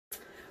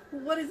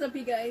What is up,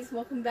 you guys?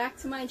 Welcome back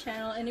to my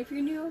channel, and if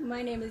you're new,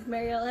 my name is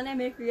Marielle and I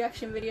make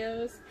reaction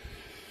videos.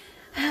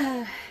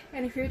 And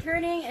if you're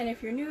returning and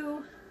if you're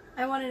new,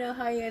 I want to know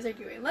how you guys are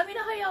doing. Let me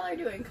know how y'all are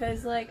doing,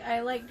 because like I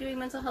like doing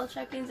mental health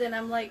check-ins, and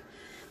I'm like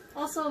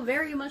also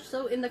very much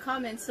so in the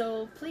comments,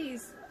 so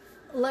please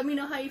let me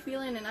know how you're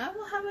feeling and I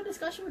will have a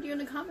discussion with you in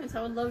the comments.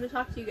 I would love to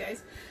talk to you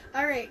guys.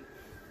 Alright,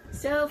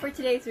 so for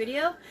today's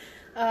video,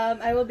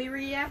 I will be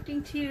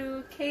reacting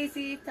to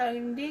KZ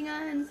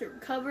Tandingan's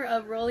cover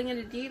of Rolling in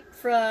the Deep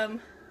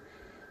from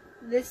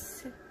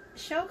this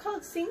show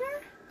called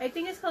Singer? I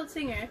think it's called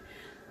Singer.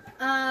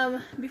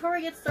 Before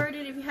we get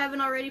started, if you haven't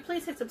already,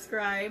 please hit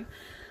subscribe.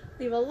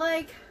 Leave a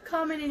like,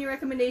 comment any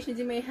recommendations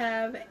you may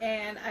have,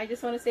 and I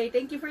just want to say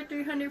thank you for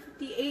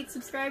 358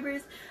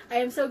 subscribers. I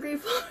am so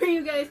grateful for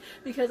you guys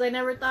because I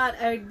never thought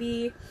I would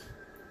be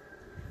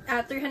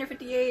at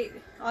 358,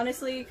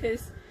 honestly,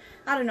 because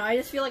I don't know, I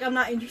just feel like I'm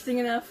not interesting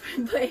enough.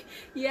 But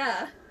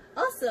yeah,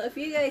 also if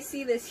you guys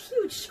see this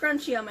huge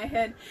scrunchie on my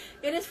head,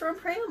 it is from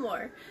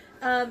More.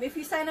 If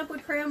you sign up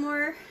with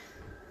More,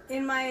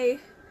 in my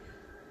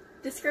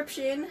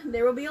description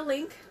there will be a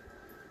link.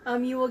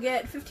 You will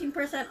get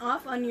 15%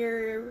 off on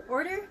your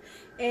order,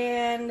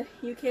 and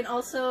you can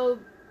also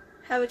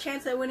have a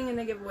chance at winning in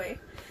a giveaway.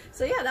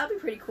 So yeah, that'll be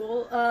pretty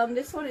cool.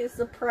 This one is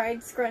the Pride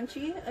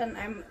scrunchie, and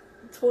I'm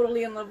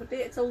totally in love with it.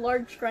 It's a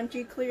large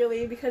scrunchie,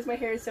 clearly, because my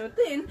hair is so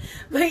thin.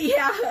 But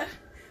yeah,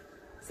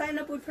 sign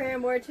up with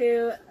More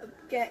to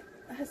get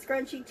a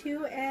scrunchie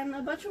too, and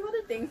a bunch of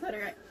other things that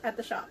are at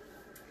the shop.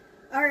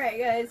 Alright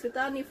guys,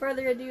 without any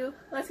further ado,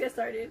 let's get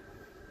started.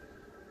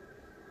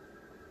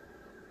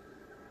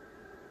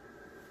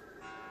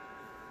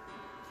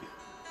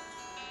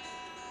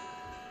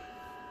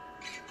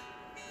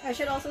 I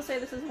should also say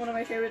this is one of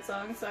my favorite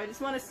songs, so I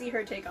just want to see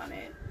her take on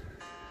it.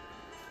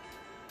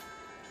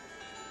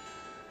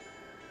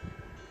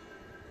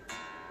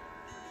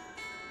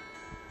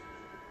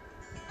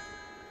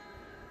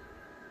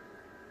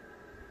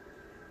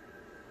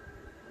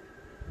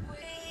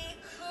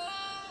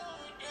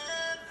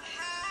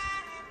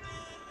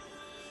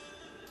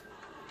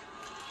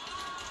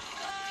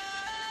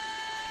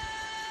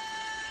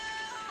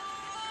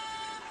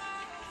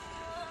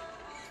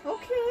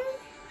 Okay.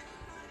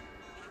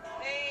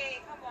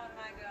 Hey, come on,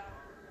 my girl.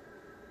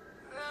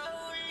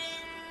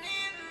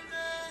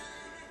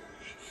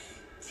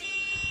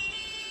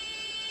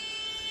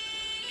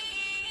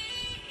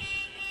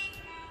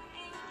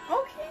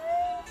 Okay.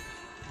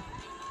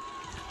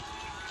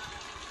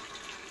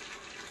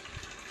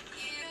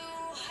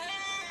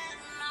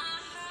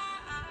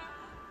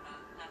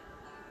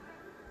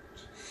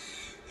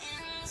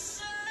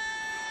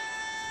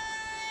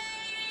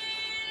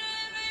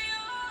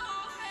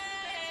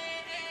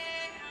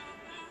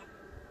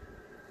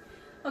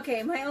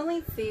 Okay, my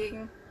only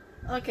thing,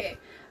 okay,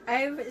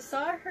 I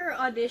saw her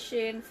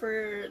audition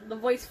for The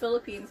Voice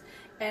Philippines,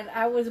 and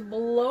I was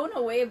blown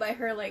away by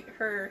her, like,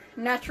 her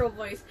natural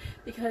voice,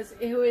 because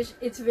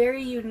it's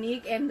very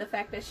unique, and the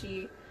fact that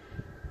she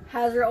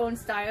has her own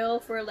style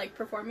for, like,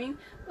 performing.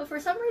 But for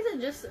some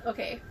reason, just,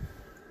 okay,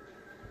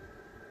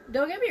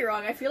 don't get me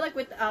wrong, I feel like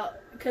without,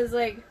 because,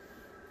 like,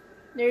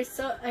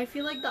 I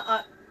feel like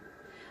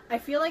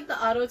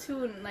the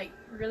auto-tune, like,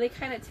 really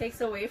kind of takes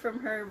away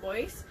from her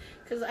voice,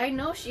 because I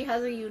know she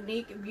has a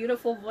unique,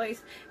 beautiful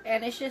voice,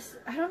 and it's just,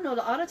 I don't know,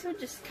 the auto-tune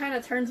just kind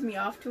of turns me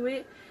off to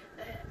it.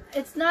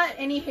 It's not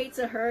any hate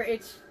to her,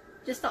 it's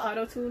just the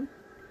auto-tune,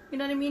 you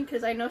know what I mean,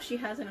 because I know she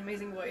has an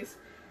amazing voice.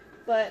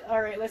 But,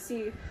 alright, let's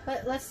see,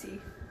 let's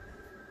see.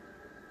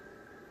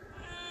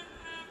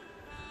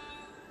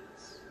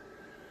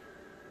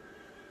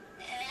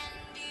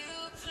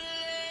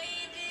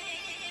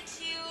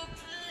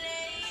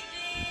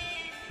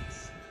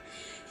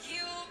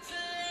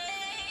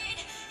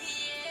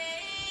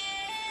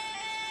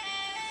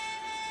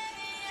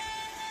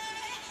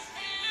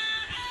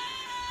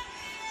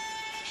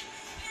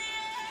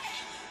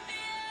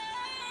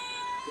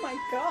 Oh my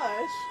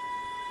gosh.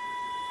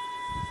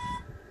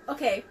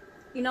 Okay,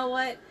 you know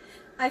what?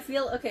 I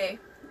feel, okay,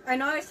 I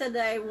know I said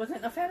that I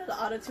wasn't a fan of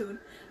the auto-tune,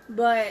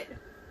 but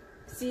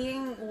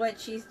seeing what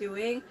she's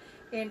doing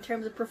in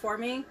terms of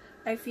performing,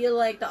 I feel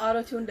like the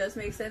auto-tune does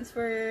make sense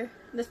for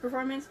this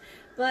performance.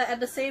 But at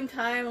the same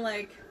time,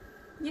 like,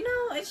 you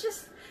know, it's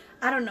just,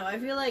 I don't know, I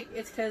feel like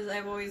it's because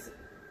I've always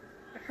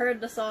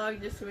heard the song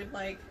just with,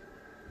 like,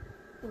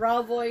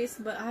 raw voice,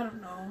 but I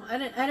don't know.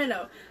 I don't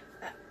know.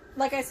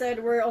 Like I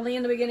said, we're only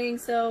in the beginning,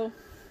 so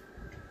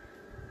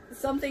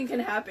something can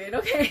happen,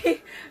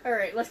 okay?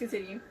 Alright, let's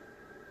continue.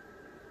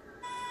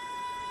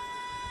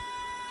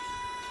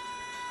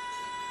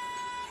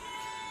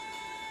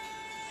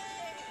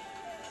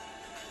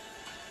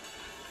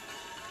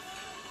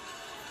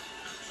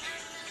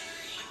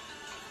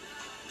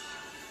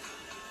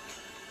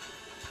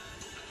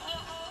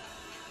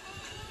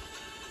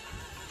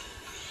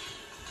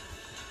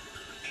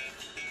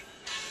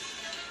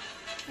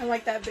 I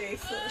like that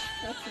bass, so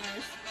that's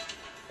nice.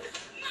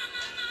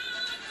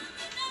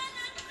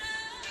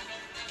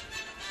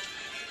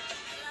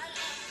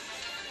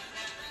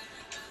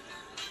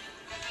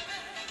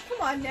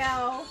 Come on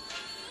now.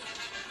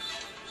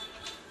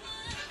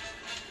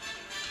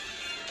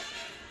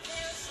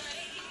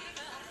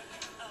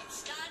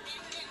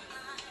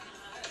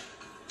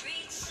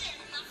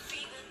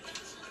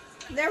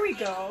 There we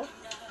go.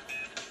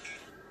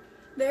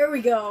 There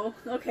we go.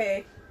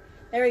 Okay.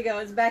 There we go.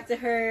 It's back to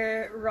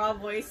her raw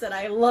voice that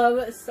I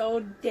love so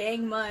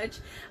dang much.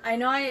 I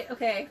know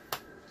okay.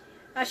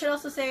 I should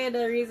also say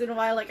the reason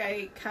why like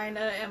I kind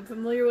of am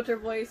familiar with her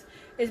voice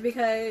is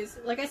because,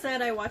 like I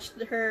said, I watched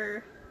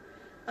her,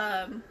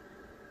 I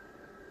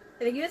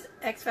think it was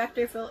X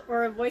Factor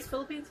or Voice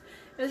Philippines.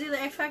 It was either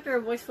X Factor or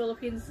Voice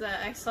Philippines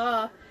that I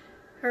saw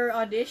her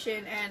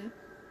audition, and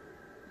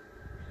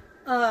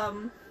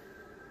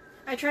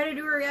I tried to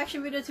do a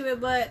reaction video to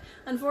it, but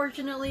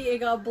unfortunately it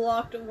got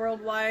blocked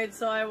worldwide,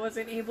 so I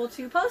wasn't able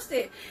to post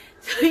it.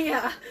 So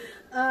yeah,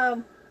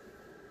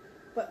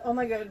 but oh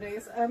my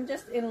goodness, I'm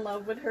just in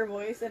love with her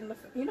voice, and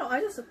you know, I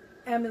just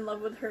am in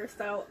love with her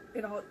style,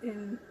 you know,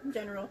 in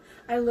general.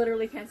 I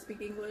literally can't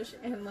speak English,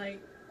 and like,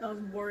 I was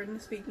born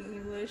speaking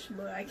English,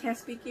 but I can't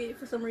speak it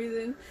for some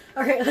reason.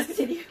 Alright, let's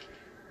continue.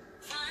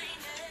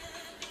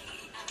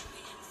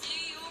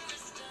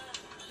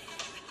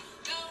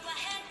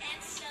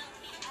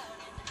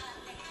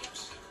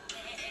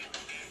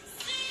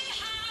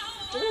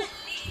 Ooh,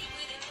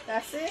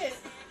 that's it.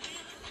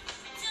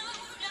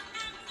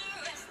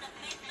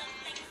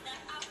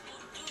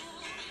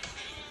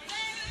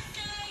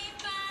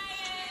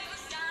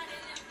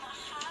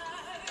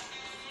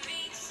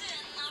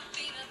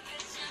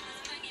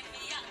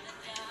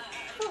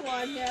 Come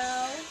on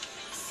now.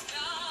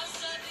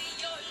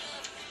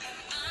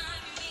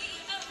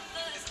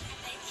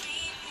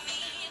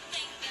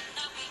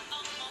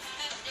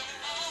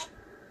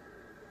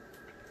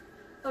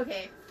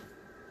 Okay.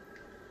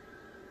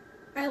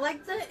 I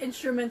like the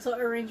instrumental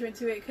arrangement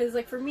to it because,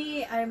 like, for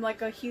me, I'm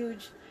like a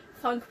huge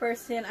funk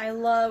person. I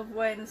love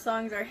when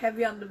songs are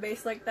heavy on the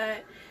bass like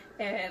that,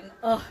 and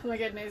oh my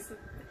goodness,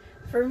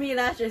 for me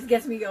that just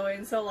gets me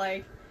going. So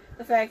like,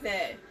 the fact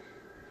that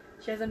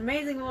she has an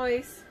amazing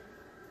voice,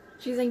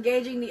 she's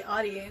engaging the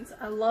audience.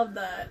 I love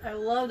that. I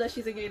love that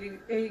she's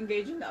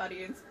engaging the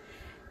audience,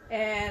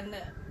 and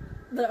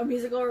the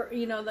musical,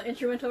 you know, the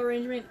instrumental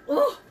arrangement.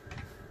 Oh,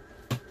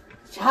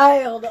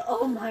 child!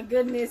 Oh my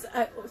goodness!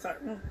 Oh, sorry.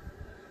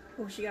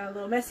 Oh, she got a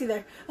little messy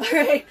there.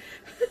 Alright.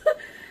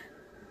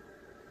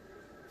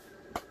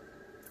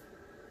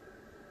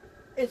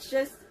 It's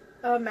just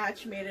a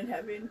match made in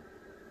heaven.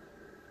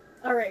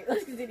 Alright,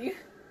 let's continue.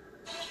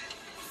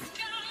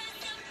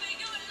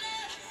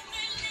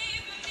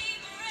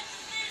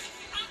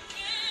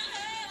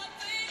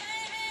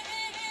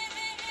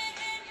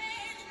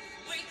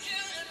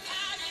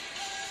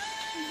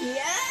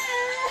 Yeah!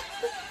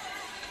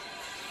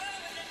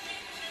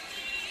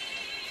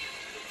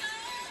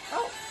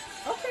 Oh,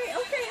 okay.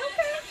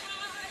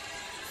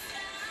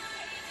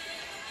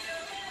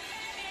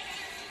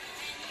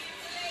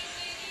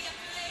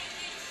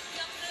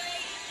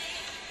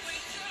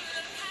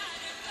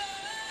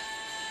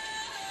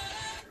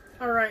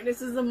 Alright,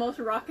 this is the most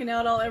rocking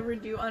out I'll ever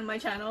do on my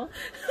channel.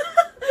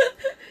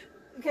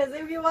 Because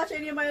if you watch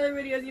any of my other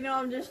videos, you know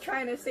I'm just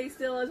trying to stay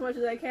still as much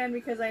as I can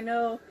because I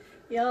know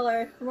y'all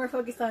are more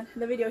focused on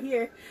the video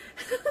here.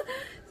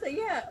 So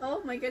yeah,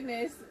 oh my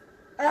goodness.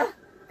 I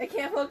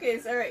can't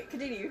focus. Alright,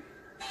 continue.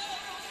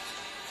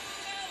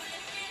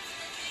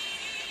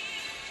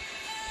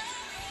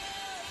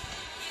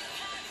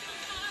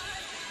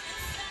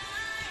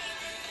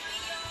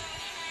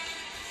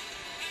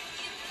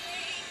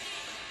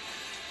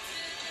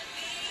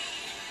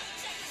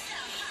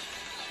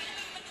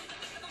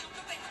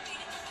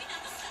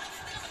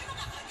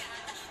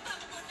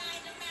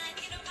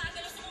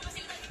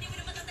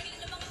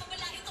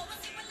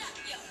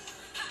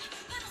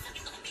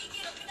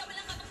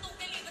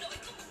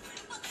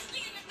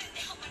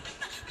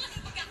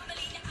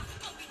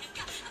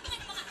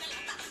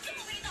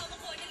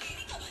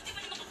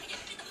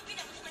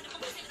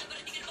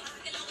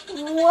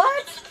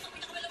 What?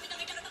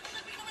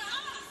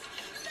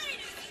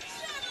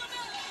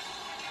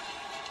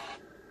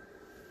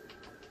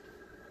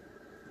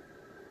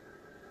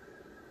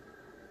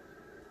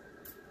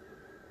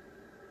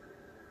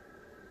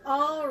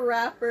 All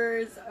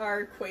rappers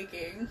are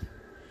quaking.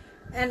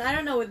 And I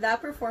don't know, with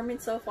that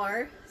performance so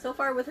far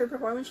with her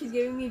performance, she's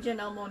giving me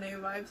Janelle Monáe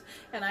vibes.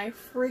 And I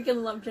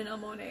freaking love Janelle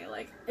Monáe.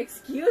 Like,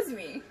 excuse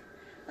me.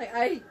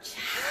 Like,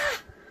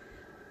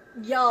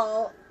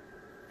 y'all,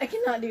 I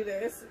cannot do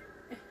this.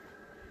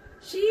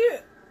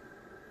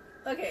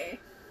 Okay,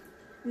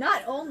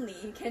 not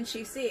only can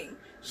she sing,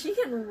 she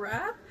can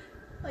rap.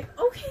 Like,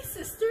 okay,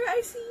 sister,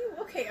 I see you.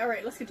 Okay,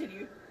 alright, let's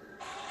continue.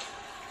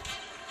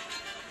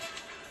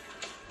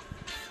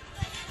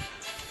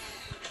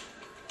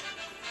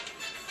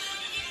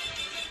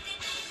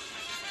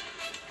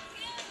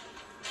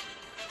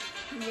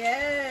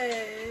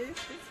 Yes,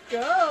 let's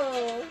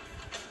go.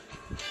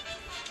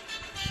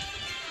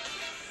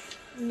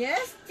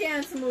 Yes,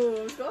 dance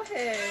moves, go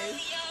ahead.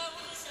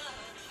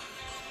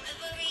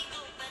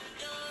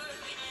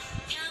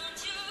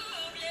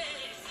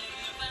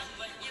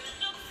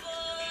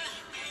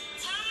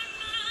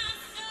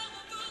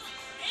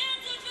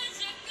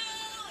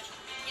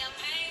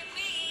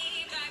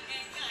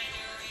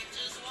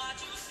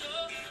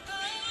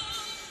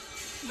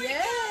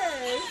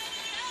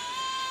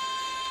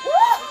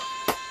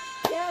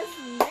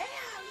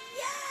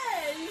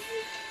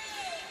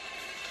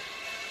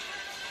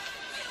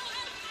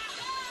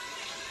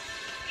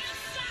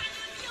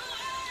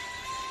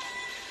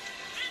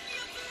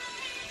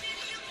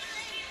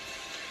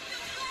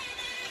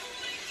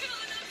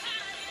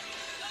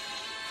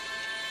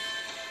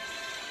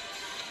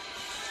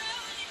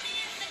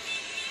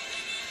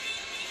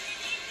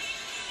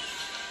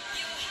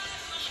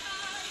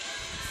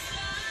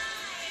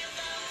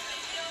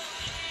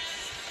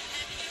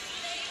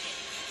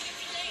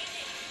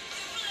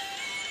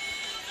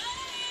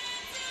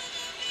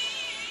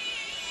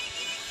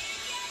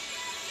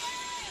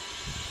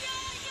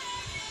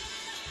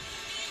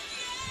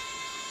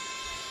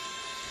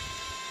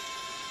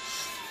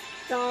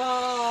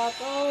 Stop.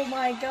 Oh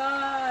my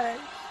god.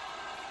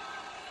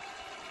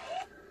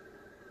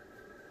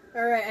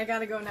 Alright, I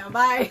gotta go now.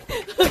 Bye.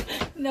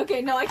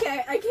 Okay, no, I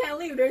can't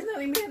leave. There's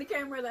nothing behind the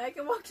camera that I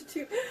can walk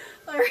to.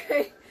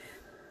 Alright.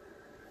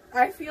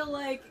 I feel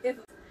like if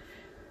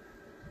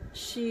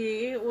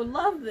she would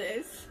love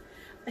this,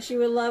 she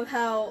would love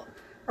how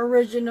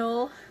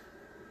original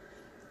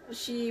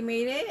she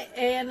made it.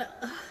 And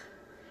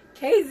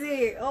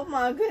KZ, oh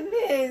my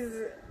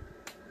goodness.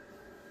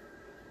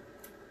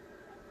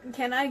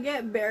 Can I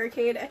get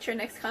barricade at your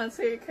next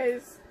concert?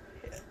 Because,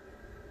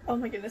 oh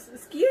my goodness,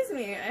 excuse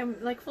me,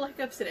 I'm like full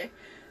hiccups today.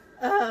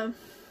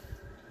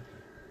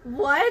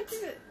 What?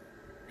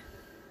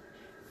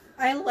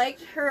 I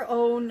liked her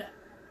own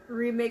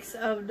remix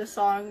of the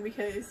song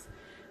because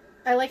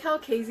I like how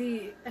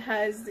KZ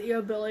has the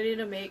ability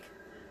to make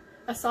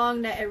a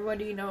song that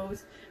everybody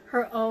knows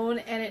her own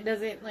and it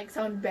doesn't like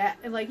sound bad.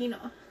 Like, you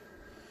know,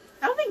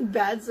 I don't think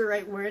bad's the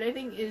right word. I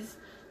think is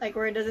like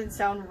where it doesn't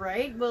sound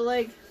right, but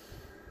like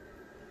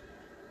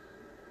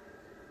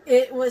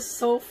it was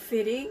so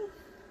fitting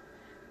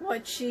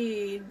what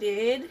she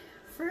did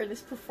for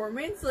this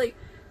performance. Like,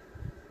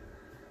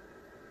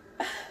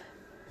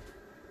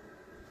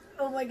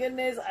 oh my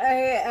goodness, I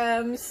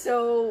am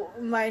so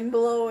mind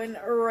blown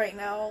right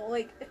now.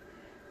 Like,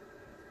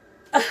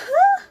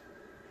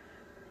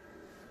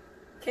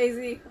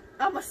 KZ,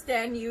 I'ma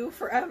stan you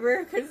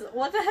forever, cause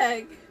what the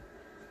heck?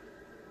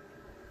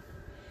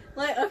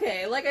 Like,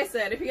 okay, like I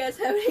said, if you guys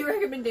have any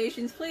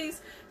recommendations,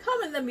 please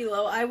comment them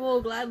below. I will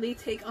gladly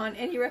take on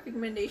any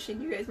recommendation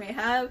you guys may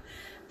have.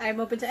 I'm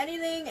open to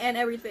anything and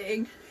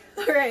everything.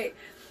 Alright,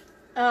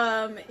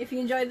 if you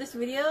enjoyed this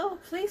video,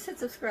 please hit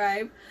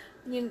subscribe.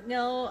 You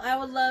know, I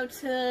would love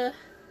to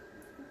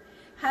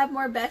have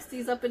more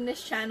besties up in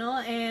this channel,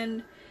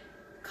 and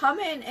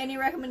comment any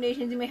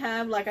recommendations you may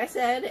have, like I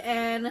said,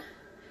 and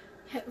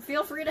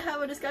feel free to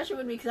have a discussion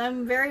with me because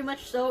I'm very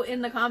much so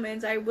in the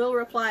comments. I will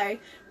reply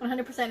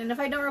 100%, and if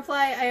I don't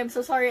reply, I am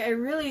so sorry. I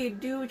really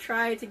do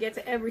try to get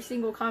to every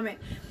single comment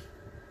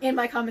in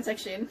my comment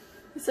section.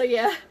 So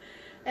yeah,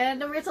 and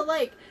don't forget to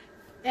like,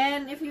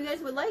 and if you guys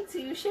would like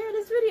to share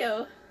this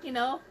video, you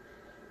know,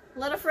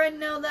 let a friend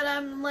know that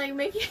I'm like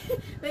making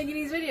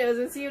these videos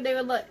and see if they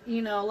would like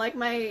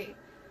my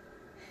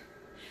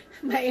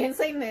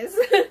insaneness.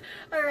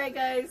 Alright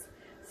guys,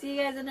 see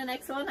you guys in the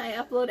next one. I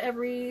upload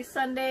every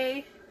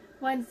Sunday,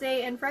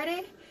 Wednesday, and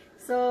Friday.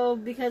 So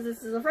because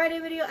this is a Friday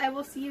video, I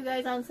will see you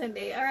guys on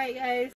Sunday. Alright guys.